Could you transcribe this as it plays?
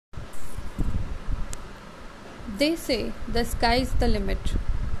They say the sky is the limit,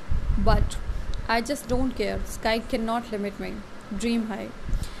 but I just don't care. Sky cannot limit me. Dream high.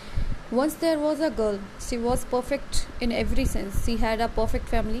 Once there was a girl. She was perfect in every sense. She had a perfect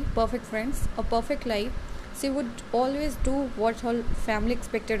family, perfect friends, a perfect life. She would always do what her family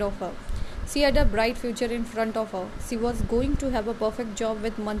expected of her. She had a bright future in front of her. She was going to have a perfect job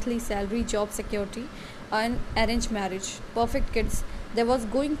with monthly salary, job security, and arranged marriage. Perfect kids. There was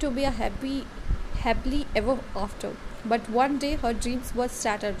going to be a happily ever after. But one day her dreams were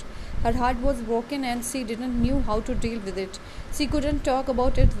shattered. Her heart was broken and she didn't knew how to deal with it. She couldn't talk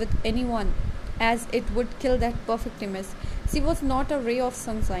about it with anyone as it would kill that perfect image. She was not a ray of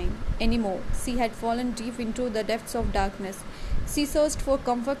sunshine anymore. She had fallen deep into the depths of darkness. She searched for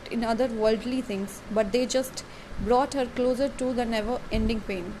comfort in other worldly things, but they just brought her closer to the never ending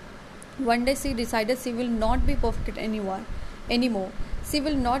pain. One day she decided she will not be perfect anymore. She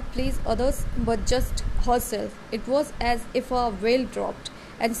will not please others but just herself. It was as if a veil dropped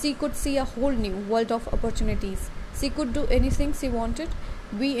and she could see a whole new world of opportunities. She could do anything she wanted,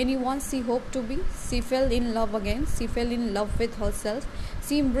 be anyone she hoped to be. She fell in love again. She fell in love with herself.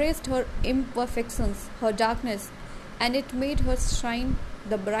 She embraced her imperfections, her darkness, and it made her shine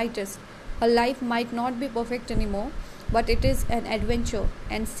the brightest. Her life might not be perfect anymore, but it is an adventure,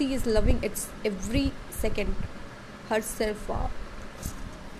 and she is loving its every second herself.